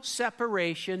eternal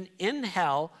separation in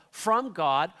hell from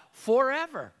God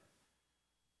forever.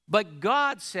 But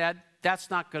God said, that's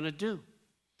not going to do.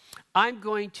 I'm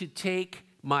going to take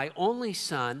my only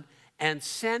Son and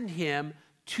send him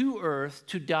to earth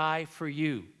to die for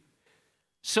you.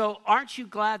 So aren't you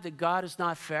glad that God is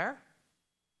not fair?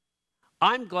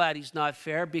 I'm glad he's not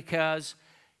fair because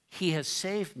he has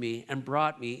saved me and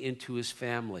brought me into his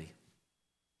family.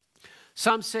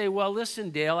 Some say, well, listen,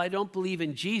 Dale, I don't believe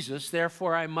in Jesus,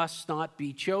 therefore I must not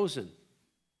be chosen.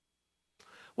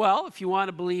 Well, if you want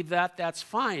to believe that, that's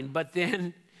fine. But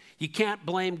then you can't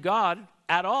blame God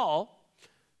at all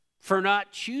for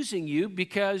not choosing you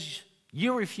because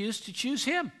you refused to choose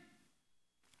him.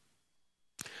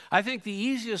 I think the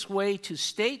easiest way to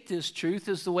state this truth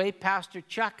is the way Pastor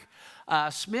Chuck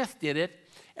Smith did it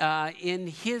in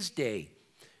his day.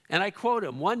 And I quote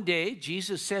him, "One day,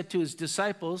 Jesus said to his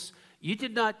disciples, 'You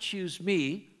did not choose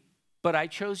me, but I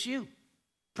chose you.'"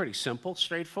 Pretty simple,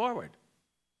 straightforward.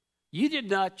 You did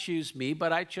not choose me,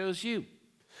 but I chose you.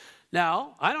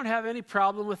 Now, I don't have any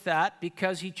problem with that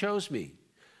because he chose me.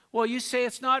 Well, you say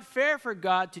it's not fair for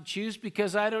God to choose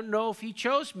because I don't know if he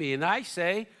chose me. And I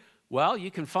say, well,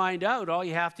 you can find out. All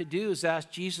you have to do is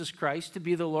ask Jesus Christ to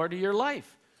be the Lord of your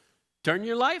life. Turn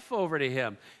your life over to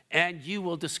him, and you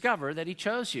will discover that he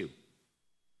chose you.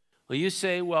 Well, you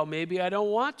say, well, maybe I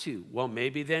don't want to. Well,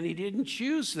 maybe then he didn't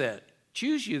choose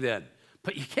you then.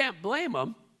 But you can't blame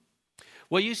him.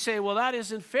 Well, you say, well, that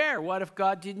isn't fair. What if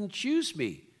God didn't choose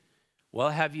me? Well,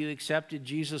 have you accepted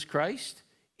Jesus Christ?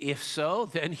 If so,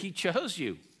 then he chose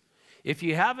you. If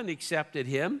you haven't accepted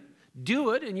him,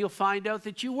 do it and you'll find out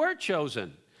that you were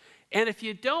chosen. And if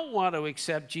you don't want to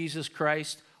accept Jesus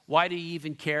Christ, why do you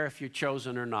even care if you're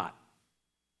chosen or not?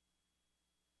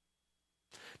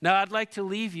 Now, I'd like to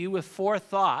leave you with 4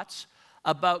 thoughts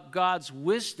about God's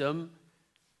wisdom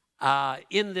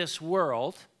in this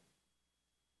world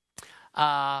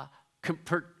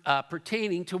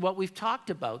pertaining to what we've talked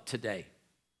about today.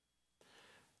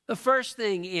 The first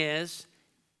thing is,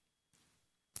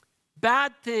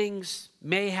 bad things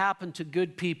may happen to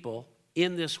good people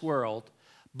in this world,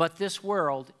 but this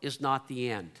world is not the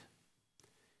end.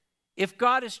 If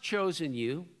God has chosen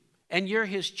you and you're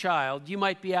his child, you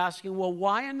might be asking, well,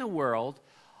 why in the world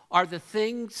are the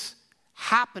things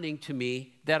happening to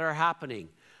me that are happening?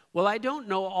 Well, I don't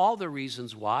know all the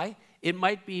reasons why. It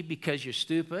might be because you're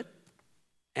stupid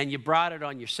and you brought it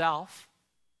on yourself.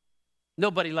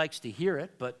 Nobody likes to hear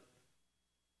it, but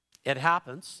it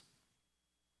happens.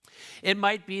 It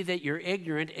might be that you're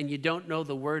ignorant and you don't know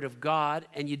the Word of God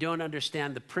and you don't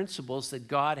understand the principles that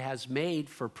God has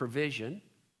made for provision.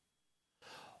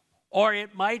 Or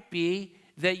it might be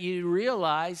that you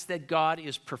realize that God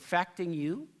is perfecting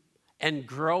you and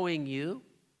growing you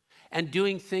and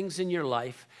doing things in your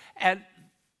life. And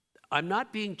I'm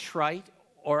not being trite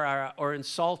or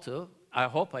insulted. I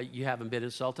hope you haven't been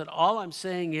insulted. All I'm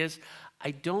saying is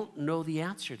I don't know the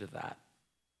answer to that.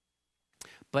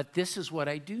 But this is what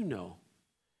I do know,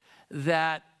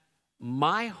 that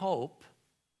my hope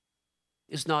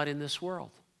is not in this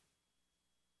world.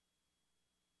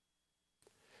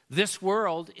 This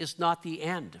world is not the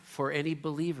end for any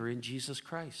believer in Jesus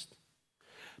Christ.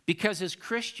 Because as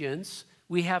Christians,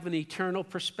 we have an eternal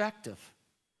perspective.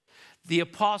 The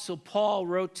Apostle Paul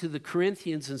wrote to the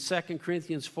Corinthians in 2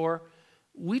 Corinthians 4,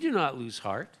 "We do not lose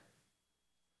heart.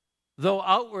 Though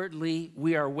outwardly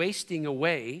we are wasting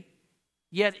away,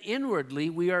 yet inwardly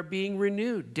we are being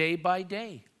renewed day by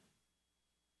day.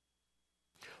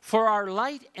 For our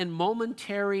light and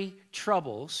momentary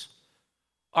troubles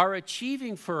are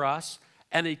achieving for us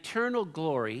an eternal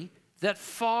glory that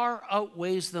far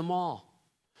outweighs them all.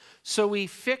 So we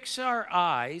fix our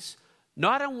eyes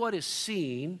not on what is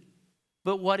seen,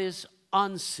 but what is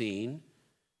unseen,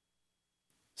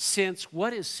 since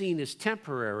what is seen is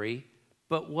temporary,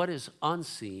 but what is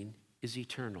unseen is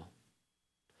eternal."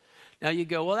 Now you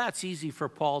go, well, that's easy for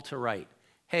Paul to write.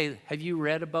 Hey, have you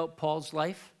read about Paul's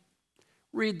life?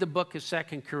 Read the book of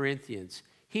 2 Corinthians.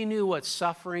 He knew what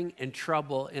suffering and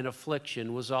trouble and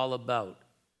affliction was all about.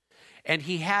 And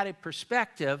he had a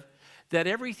perspective that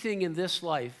everything in this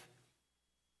life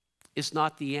is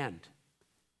not the end.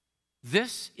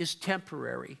 This is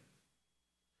temporary.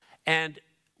 And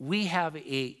we have an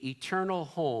eternal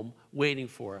home waiting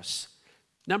for us.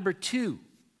 Number 2,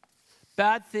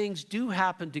 bad things do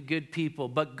happen to good people,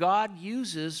 but God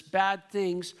uses bad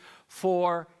things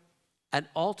for an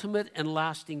ultimate and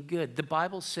lasting good. The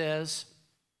Bible says,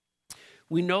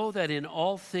 we know that in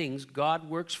all things God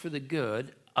works for the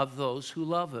good of those who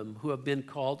love him, who have been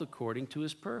called according to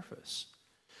his purpose.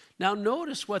 Now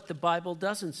notice what the Bible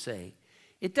doesn't say.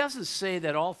 It doesn't say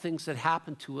that all things that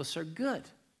happen to us are good.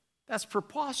 That's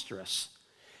preposterous.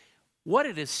 What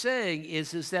it is saying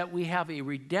is that we have a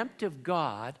redemptive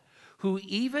God who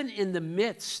even in the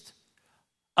midst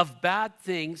of bad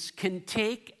things can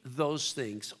take those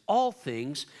things, all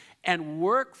things, and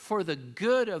work for the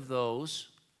good of those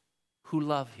who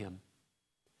love him.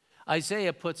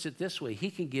 Isaiah puts it this way: he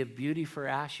can give beauty for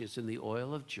ashes and the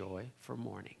oil of joy for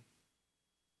mourning.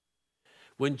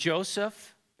 When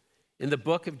Joseph, in the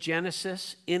book of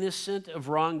Genesis, innocent of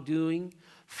wrongdoing,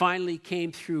 finally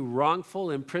came through wrongful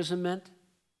imprisonment,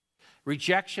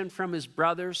 rejection from his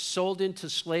brothers, sold into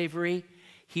slavery,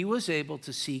 he was able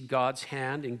to see God's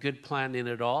hand and good plan in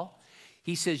it all.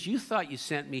 He says, you thought you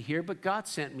sent me here, but God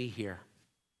sent me here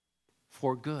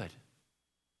for good.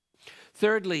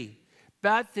 Thirdly,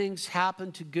 bad things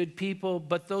happen to good people,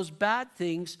 but those bad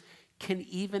things can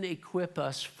even equip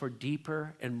us for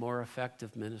deeper and more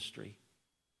effective ministry.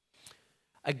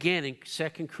 Again, in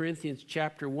 2 Corinthians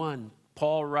chapter 1,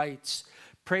 Paul writes,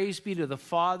 praise be to the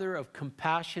Father of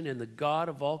compassion and the God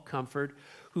of all comfort,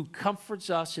 who comforts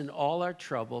us in all our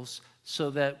troubles,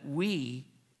 so that we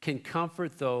can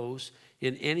comfort those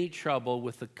in any trouble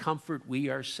with the comfort we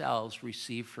ourselves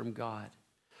receive from God.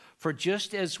 For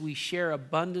just as we share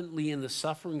abundantly in the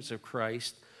sufferings of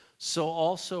Christ, so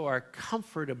also our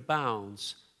comfort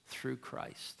abounds through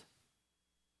Christ.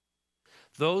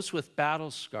 Those with battle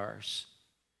scars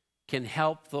can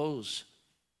help those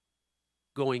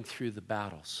going through the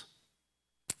battles.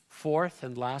 Fourth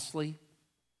and lastly,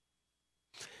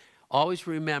 always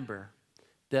remember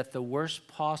that the worst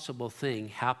possible thing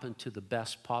happened to the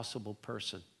best possible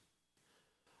person.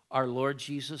 Our Lord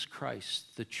Jesus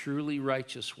Christ, the truly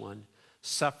righteous one,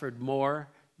 suffered more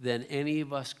than any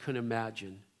of us could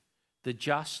imagine. The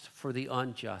just for the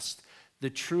unjust, the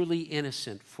truly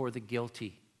innocent for the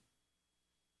guilty.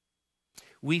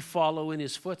 We follow in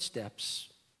his footsteps.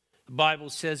 The Bible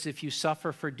says if you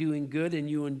suffer for doing good and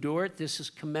you endure it, this is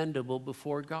commendable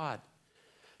before God.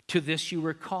 To this you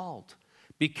were called,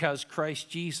 because Christ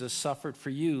Jesus suffered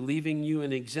for you, leaving you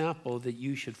an example that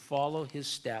you should follow his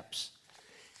steps.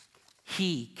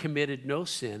 He committed no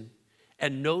sin,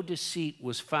 and no deceit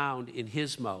was found in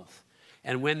his mouth.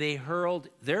 And when they hurled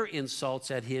their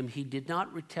insults at him, he did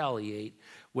not retaliate.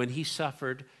 When he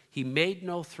suffered, he made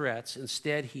no threats.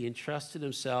 Instead, he entrusted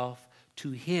himself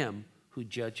to him who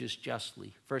judges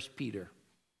justly. 1 Peter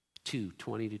 2,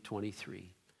 20-23.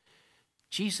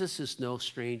 Jesus is no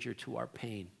stranger to our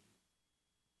pain.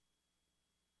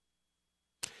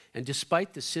 And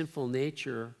despite the sinful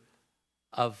nature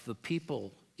of the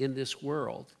people in this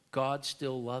world, God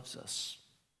still loves us.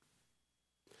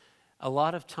 A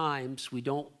lot of times we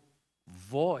don't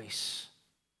voice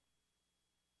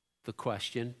the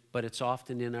question, but it's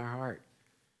often in our heart.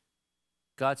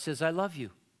 God says, I love you.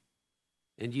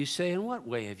 And you say, in what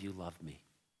way have you loved me?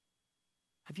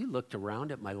 Have you looked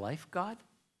around at my life, God?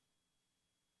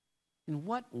 In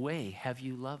what way have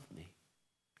you loved me?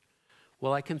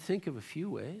 Well, I can think of a few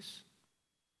ways.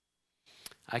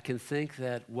 I can think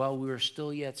that while we were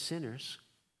still yet sinners,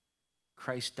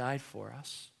 Christ died for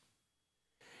us.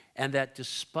 And that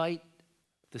despite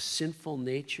the sinful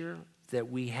nature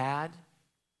that we had,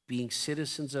 being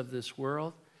citizens of this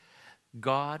world,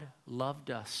 God loved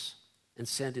us and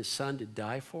sent his Son to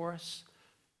die for us,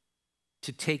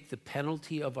 to take the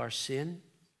penalty of our sin,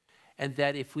 and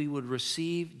that if we would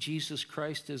receive Jesus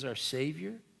Christ as our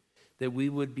Savior, that we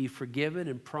would be forgiven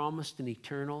and promised an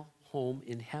eternal home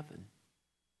in heaven.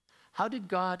 How did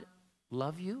God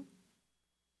love you?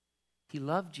 He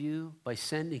loved you by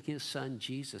sending his Son,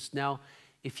 Jesus. Now,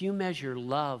 if you measure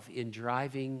love in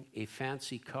driving a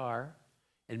fancy car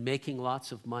and making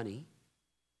lots of money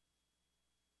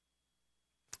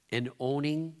and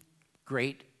owning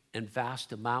great and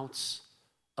vast amounts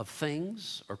of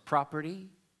things or property,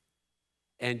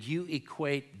 and you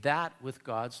equate that with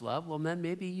God's love, well, then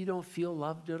maybe you don't feel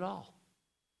loved at all.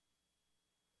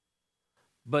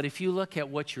 But if you look at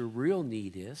what your real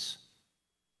need is,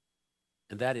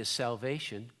 and that is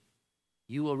salvation,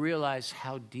 you will realize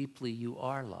how deeply you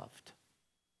are loved.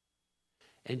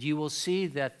 And you will see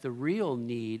that the real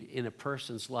need in a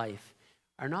person's life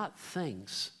are not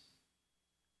things,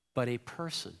 but a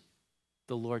person,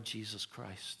 the Lord Jesus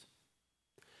Christ.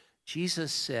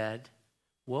 Jesus said,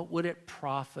 what would it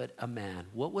profit a man?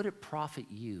 What would it profit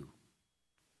you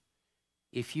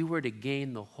if you were to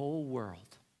gain the whole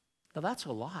world? Now that's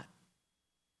a lot.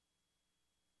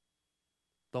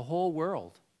 The whole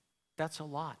world, that's a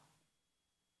lot.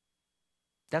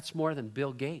 That's more than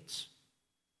Bill Gates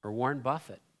or Warren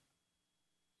Buffett.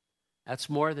 That's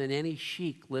more than any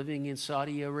sheik living in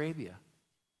Saudi Arabia.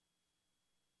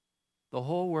 The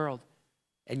whole world,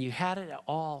 and you had it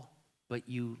all, but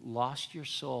you lost your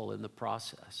soul in the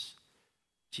process.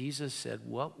 Jesus said,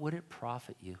 what would it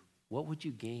profit you? What would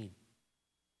you gain?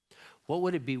 What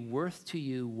would it be worth to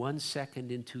you 1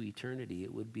 second into eternity?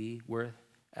 It would be worth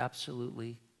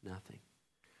absolutely nothing.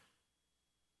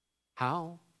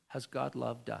 How has God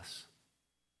loved us?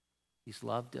 He's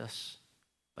loved us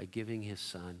by giving his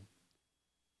Son,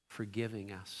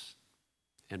 forgiving us,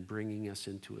 and bringing us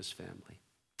into his family.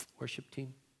 Worship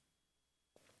team,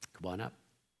 come on up.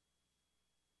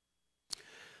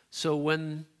 So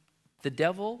when the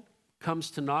devil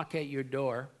comes to knock at your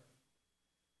door,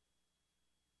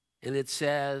 and it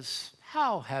says,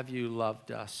 "How have you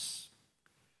loved us?"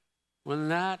 When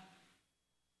that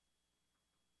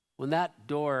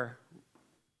door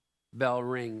bell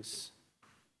rings,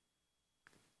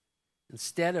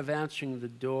 instead of answering the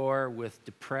door with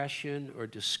depression or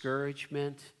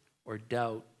discouragement or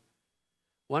doubt,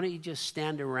 why don't you just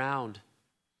stand around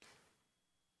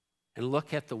and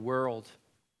look at the world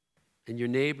and your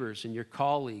neighbors and your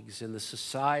colleagues and the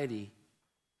society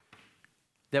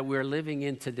that we're living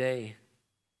in today,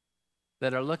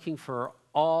 that are looking for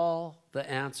all the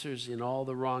answers in all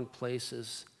the wrong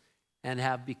places and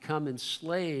have become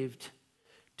enslaved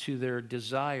to their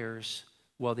desires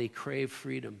while they crave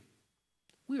freedom.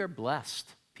 We are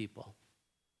blessed people.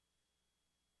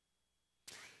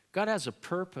 God has a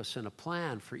purpose and a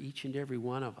plan for each and every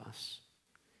one of us.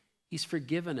 He's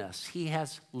forgiven us. He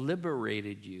has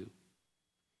liberated you.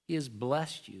 He has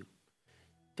blessed you.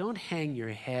 Don't hang your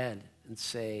head and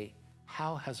say,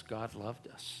 "How has God loved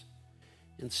us?"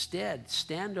 Instead,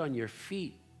 stand on your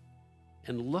feet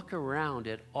and look around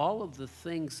at all of the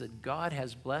things that God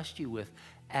has blessed you with,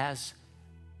 as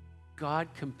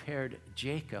God compared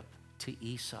Jacob to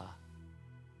Esau.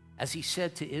 As he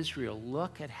said to Israel,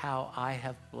 "Look at how I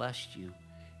have blessed you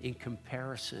in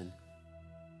comparison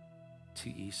to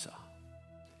Esau."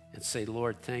 And say,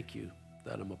 "Lord, thank you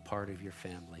that I'm a part of your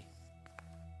family."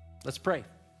 Let's pray.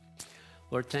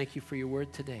 Lord, thank you for your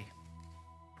word today.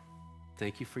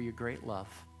 Thank you for your great love.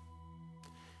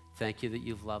 Thank you that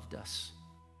you've loved us,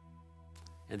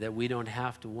 and that we don't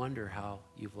have to wonder how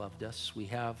you've loved us. We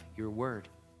have your word.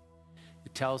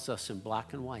 It tells us in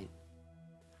black and white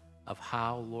of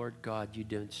how, Lord God, you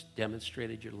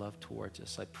demonstrated your love towards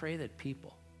us. I pray that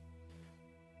people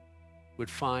would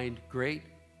find great,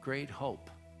 great hope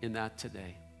in that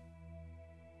today.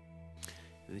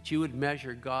 And that you would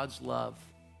measure God's love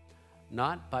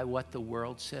not by what the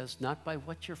world says, not by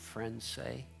what your friends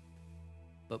say,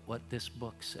 but what this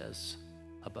book says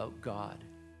about God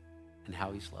and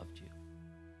how he's loved you.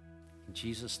 In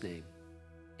Jesus' name,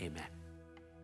 amen.